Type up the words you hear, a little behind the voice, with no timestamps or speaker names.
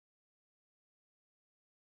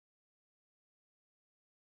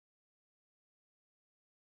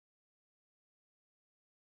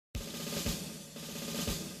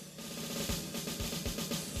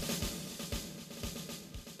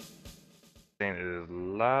thing is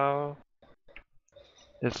loud.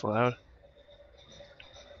 It's loud.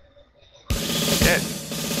 Shit.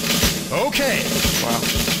 Okay. Wow.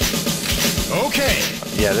 Okay.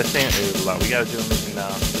 Yeah, this thing is loud. We gotta do a mission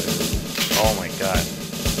now. Oh my god.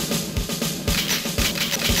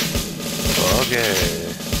 Okay.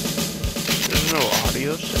 There's no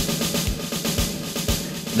audio.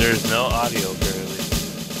 There's no audio barely.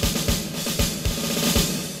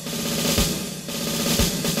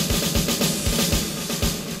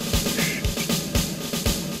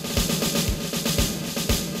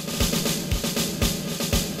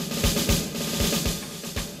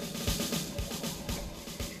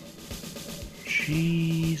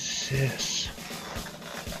 Jesus.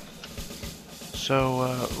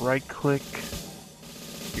 So, right-click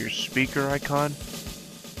your speaker icon.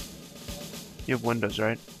 You have Windows,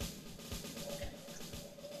 right?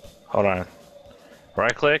 Hold on.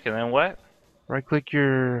 Right click and then what? Right-click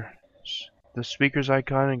the speakers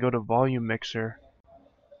icon and go to Volume Mixer.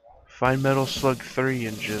 Find Metal Slug 3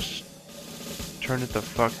 and just turn it the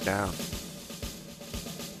fuck down.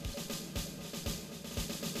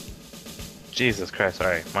 Jesus Christ,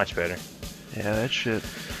 alright, much better. Yeah, that shit.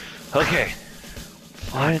 Okay.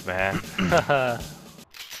 What? Fuck, man.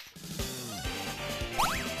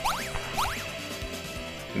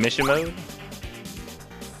 Mission mode?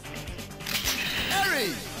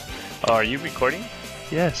 Harry. Oh, are you recording?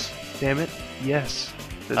 Yes. Damn it. Yes.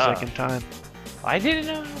 The Ah. second time. I didn't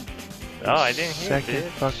know. Oh, I didn't hear it. Second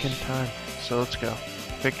fucking time. So let's go.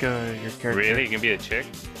 Pick your character. Really? You can be a chick?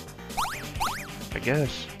 I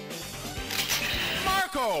guess.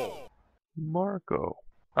 Marco. Marco.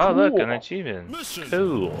 Oh, look, Cool. an achievement. Mission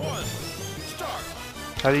Cool. 1. Start.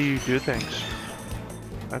 How do you do things?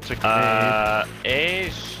 That's a grenade. A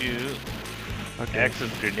is shoot, Okay. X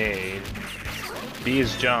is grenade, B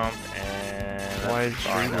is jump, and Why is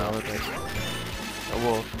that's reload? Oh,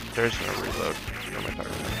 well, there's no reload. What am I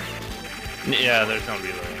talking about? Yeah, there's no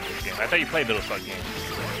reload in this game. I thought you played Metal Slug games.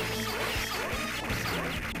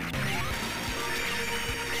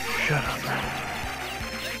 Shut up.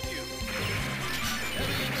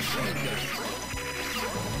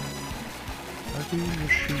 Heavy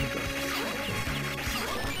machine gun.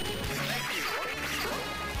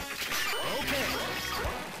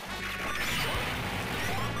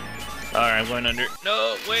 Alright, I'm going under.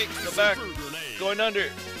 No, wait, go back. Going under.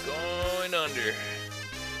 Going under.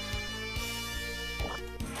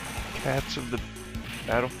 Cats of the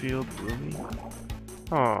battlefield, Roomy.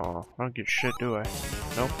 Oh, I don't get shit, do I?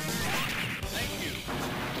 Nope.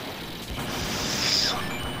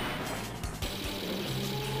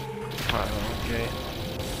 Okay.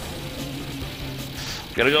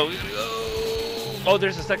 Gotta go, we gotta go. Oh,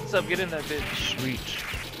 there's a second sub. Get in that bitch. Sweet.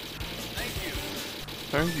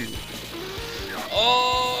 Thank you.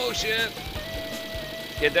 Oh, shit.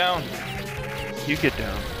 Get down. You get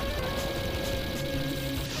down.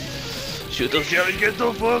 Shoot those jellies. Get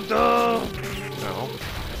the fuck up. No.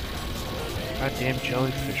 Goddamn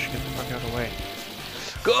jellyfish, get the fuck out of the way.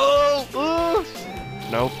 Go.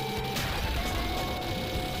 Nope.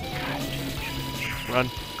 Run.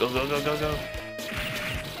 Go, go, go, go, go.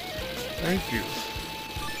 Thank you.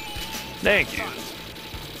 Thank you.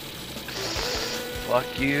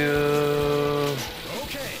 Fuck you.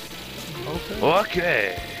 Okay. Okay.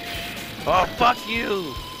 Okay. Oh, fuck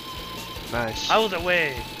you. Nice. I was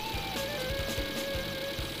away.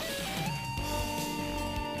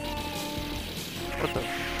 What the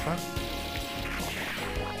fuck?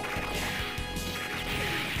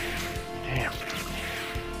 Damn.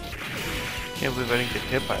 Can't believe I didn't get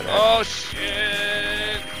hit by that. Oh,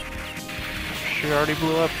 shit. Shit already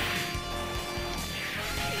blew up.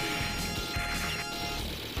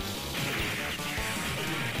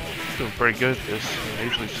 Doing pretty good at this. I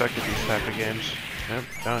usually suck at these type of games. Yep,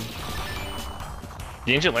 done.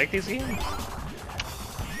 Didn't you like these games?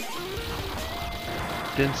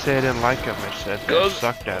 Didn't say I didn't like them, I said that Go. I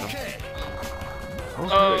sucked at them.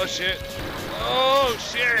 Oh, shit. Oh,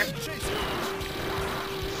 shit.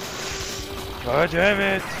 God damn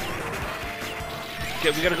it!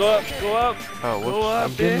 Okay, we gotta go up. Go up. Oh, whoops. Go up,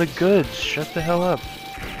 I'm getting the bitch. goods. Shut the hell up.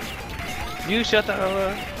 You shut the hell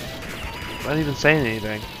up. Not even saying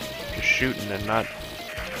anything. Just shooting and not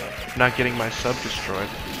getting my sub destroyed.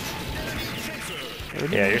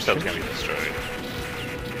 Yeah, your sub's gonna be destroyed.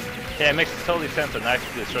 Yeah, it makes totally sense that knife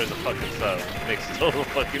destroys a fucking sub. It makes total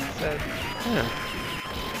fucking sense. Yeah.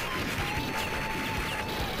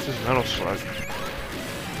 This is Metal Slug.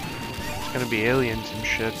 It's gonna be aliens and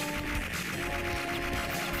shit.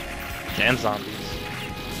 And zombies.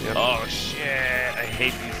 Yep. Oh shit, I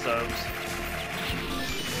hate these subs.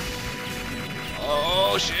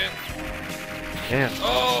 Oh shit. Damn.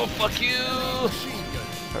 Oh, fuck you!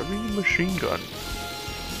 Heavy machine gun.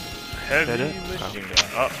 Heavy That it? machine gun.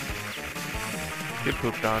 Oh. Get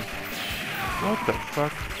pooped on. What the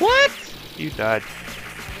fuck? What? You died.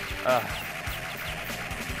 I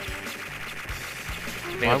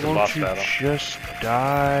think Why it's a won't boss you battle. just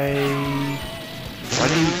die? Why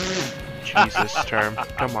do you... Jesus, Term.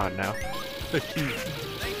 Come on now.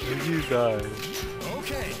 You died.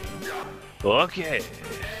 Okay. Okay.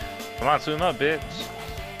 Come on, swim up, bitch.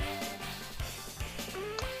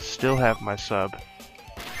 Still have my sub.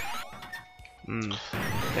 And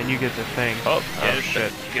you get the thing. Oh,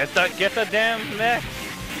 shit. Get the damn mech.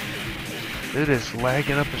 It is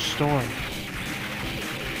lagging up a storm.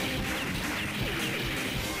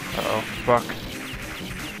 Uh-oh, fuck.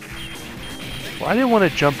 Well, I didn't want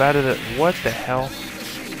to jump out of the... What the hell?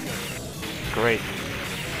 Great.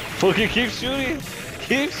 Fucking keep shooting.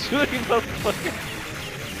 Keep shooting, motherfucker.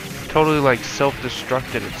 Totally like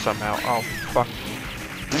self-destructed it somehow. Oh, fuck.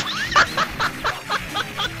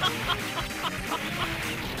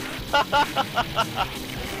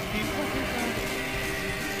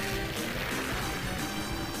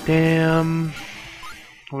 Damn.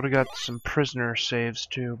 Would have got some prisoner saves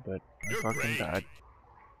too, but I fucking died.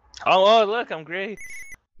 Oh, look, I'm great.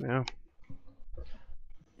 Yeah.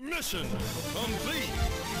 Mission complete.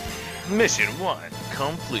 Mission 1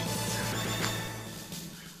 complete.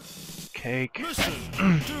 Cake. Mission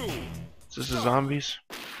 2. Is this the zombies?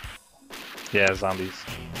 Yeah, zombies.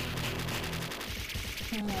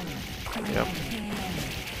 Yep.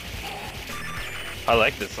 I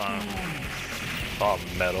like this song. Oh,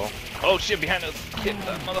 metal. Oh shit, behind us. Hit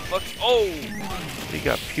that motherfucker. Oh! He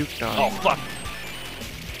got puked on. Oh, fuck.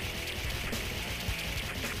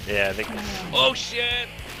 Yeah, they... Oh shit!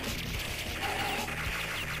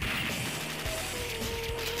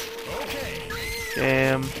 Okay.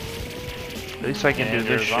 Damn. At least I can And do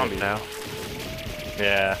they're this shit zombies. now.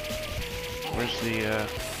 Yeah. Where's the,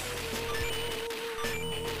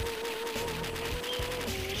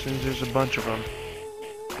 As soon as there's a bunch of them,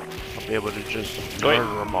 I'll be able to just Wait.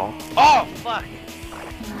 murder them all. Oh, fuck!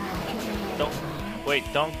 Don't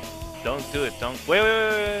do it,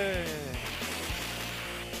 wait.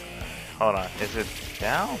 Hold on, is it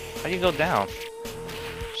down? How do you go down?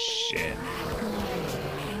 Shit.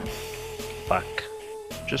 Fuck.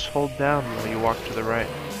 Just hold down while you walk to the right.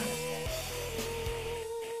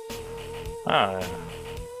 Ah,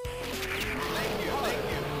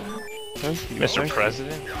 Thank you, Mr. thank you.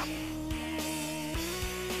 President?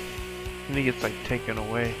 And he gets like taken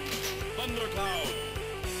away. Thundercloud.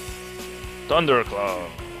 Thundercloud.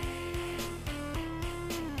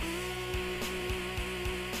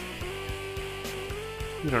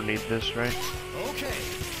 We don't need this, right? Okay.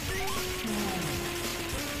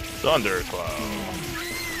 Thundercloud.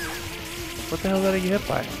 What the hell did I get hit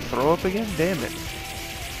by? Throw up again? Damn it.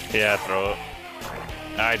 Yeah, throw it.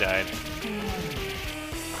 I died.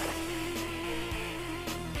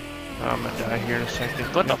 I'm gonna die here in a second.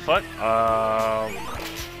 What the fuck?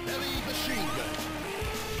 Heavy machine gun.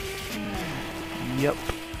 Yep.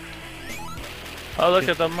 Oh, look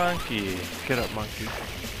at the monkey. Get up, monkey.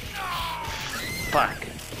 Fuck.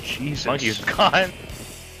 Jesus. Monkey's gone.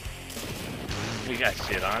 We got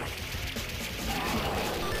shit on.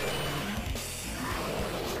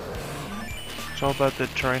 It's all about the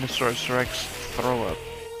Tyrannosaurus Rex throw up.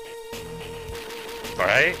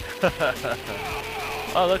 Right?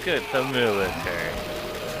 Oh, look at the military.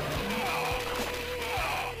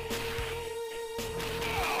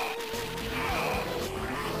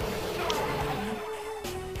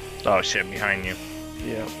 Oh shit, behind you.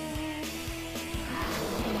 Yep.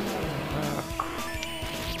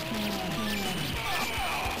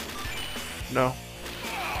 No.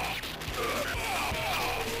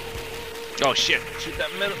 Oh shit, shoot that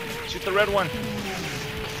middle, shoot the red one.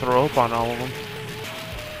 Throw up on all of them.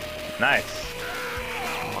 Nice.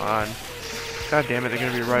 Come on. God damn it, they're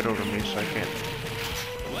gonna be right over me, so I can't.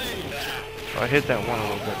 Oh, I hit that one a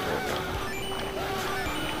little bit right now.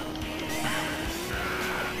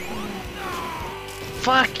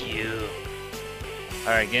 Fuck you.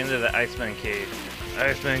 Alright, get into the Iceman cave.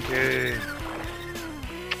 Iceman cave.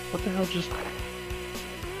 What the hell just...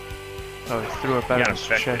 Oh, he threw up out You of got his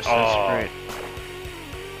infected. chest, Oh. that's great.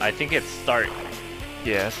 I think it's start.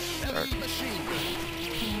 Yes. Heavy machine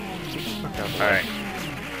gun. Alright.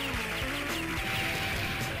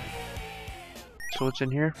 So what's in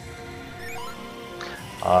here?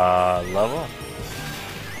 Level?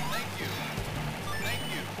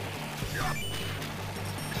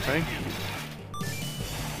 Thank you.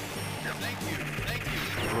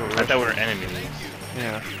 I thought we were enemies.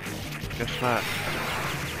 Yeah. Guess not.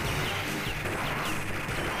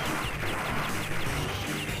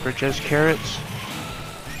 Bridge has carrots.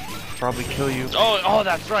 Probably kill you. Oh,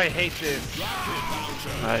 that's right. I hate this.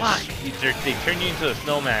 Nice. Fuck. They turn you into a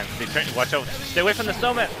snowman. Watch out. Stay away from the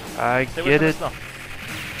snowman. I Stay away get from it. the snow.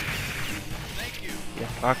 Yeah,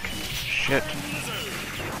 fuck. Shit.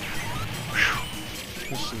 Whew.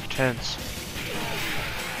 This is intense.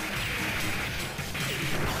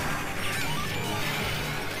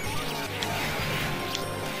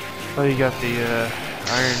 Oh, you got the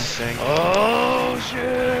iron thing. Oh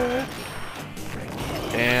shit!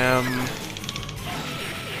 Damn.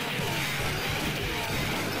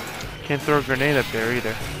 Can't throw a grenade up there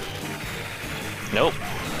either. Nope.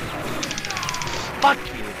 Fuck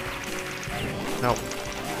you. Nope.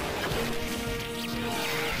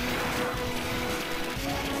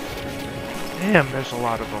 Damn, there's a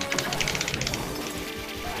lot of them.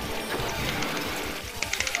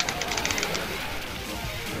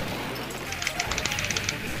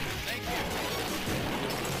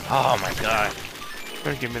 Oh my god.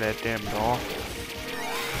 Better give me that damn doll.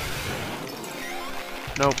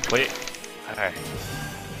 Nope. Wait. Alright.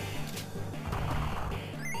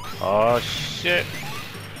 Oh shit.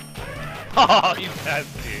 Oh, you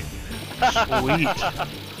nasty. Sweet.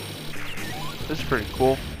 This is pretty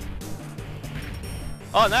cool.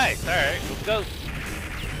 Oh, nice. Alright, let's go.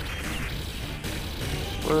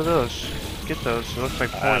 What are those? Get those. It looks like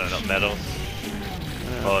points. I don't know, medals.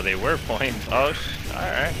 Oh, they were points. Oh,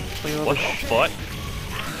 alright. Look at all What the the fuck?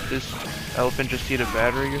 This elephant just eat a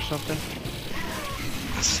battery or something?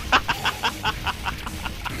 I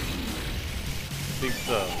think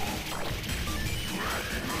so.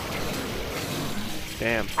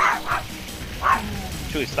 Damn.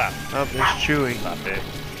 Chewie, stop. Oh, there's Chewie. Stop it.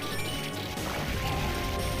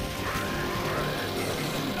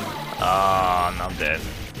 Oh, no, I'm dead.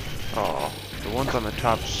 Oh, the ones on the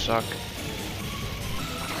top suck.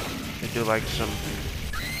 They do like some...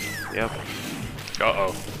 Yep.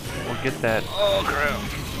 Uh-oh. We'll get that. Oh, crap.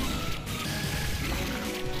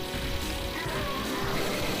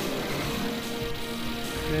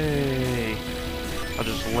 Hey. I'll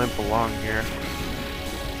just limp along here.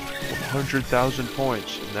 100,000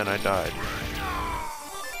 points, and then I died.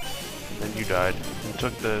 And then you died. And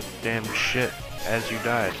took the damn shit as you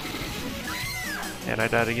died. And I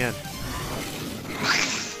died again.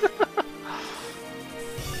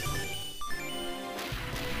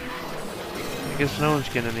 I guess no one's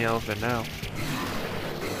getting the elephant now.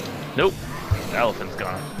 Nope. The elephant's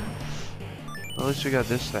gone. At least we got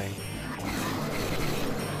this thing.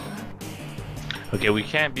 Okay, we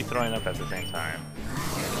can't be throwing up at the same time.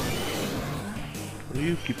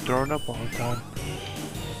 You keep throwing up all the time.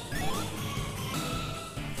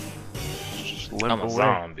 Just limp I'm a away.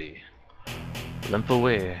 zombie. Limp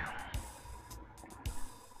away.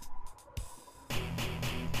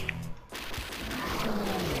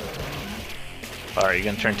 Alright, you're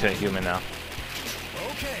gonna turn to a human now.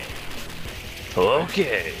 Okay.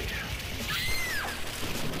 Okay.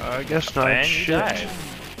 I guess not. And you Shit. died.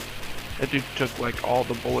 That dude took like all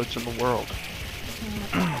the bullets in the world.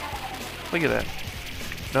 Look at that.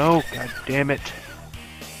 No, god damn it.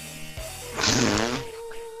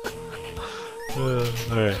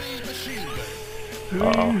 Alright. Machine gun.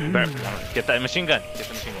 Uh-oh. Get that machine gun. Get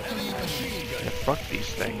the machine gun. Yeah, fuck these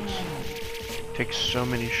things. Takes so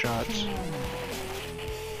many shots.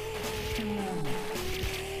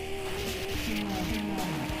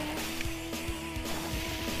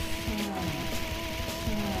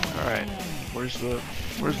 Alright, where's the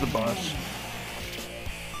boss?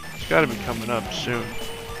 It's gotta be coming up soon.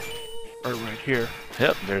 Or right here.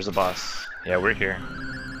 Yep, there's a boss. Yeah, we're here.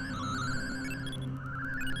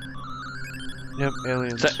 Yep,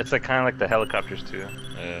 aliens. It's like kind of like the helicopters too.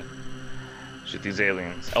 Shoot these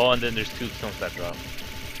aliens. Oh, and then there's two stones that drop.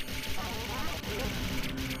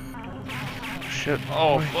 Shit.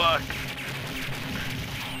 Oh boy. fuck!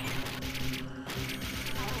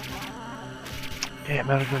 Damn,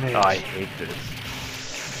 out of grenades. Oh, I hate this.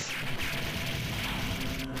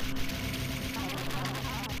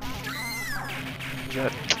 Is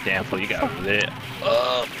that Damn fool, you got lit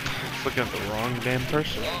up. looking at the wrong damn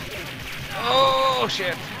person? Oh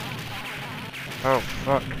shit! Oh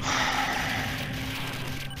fuck.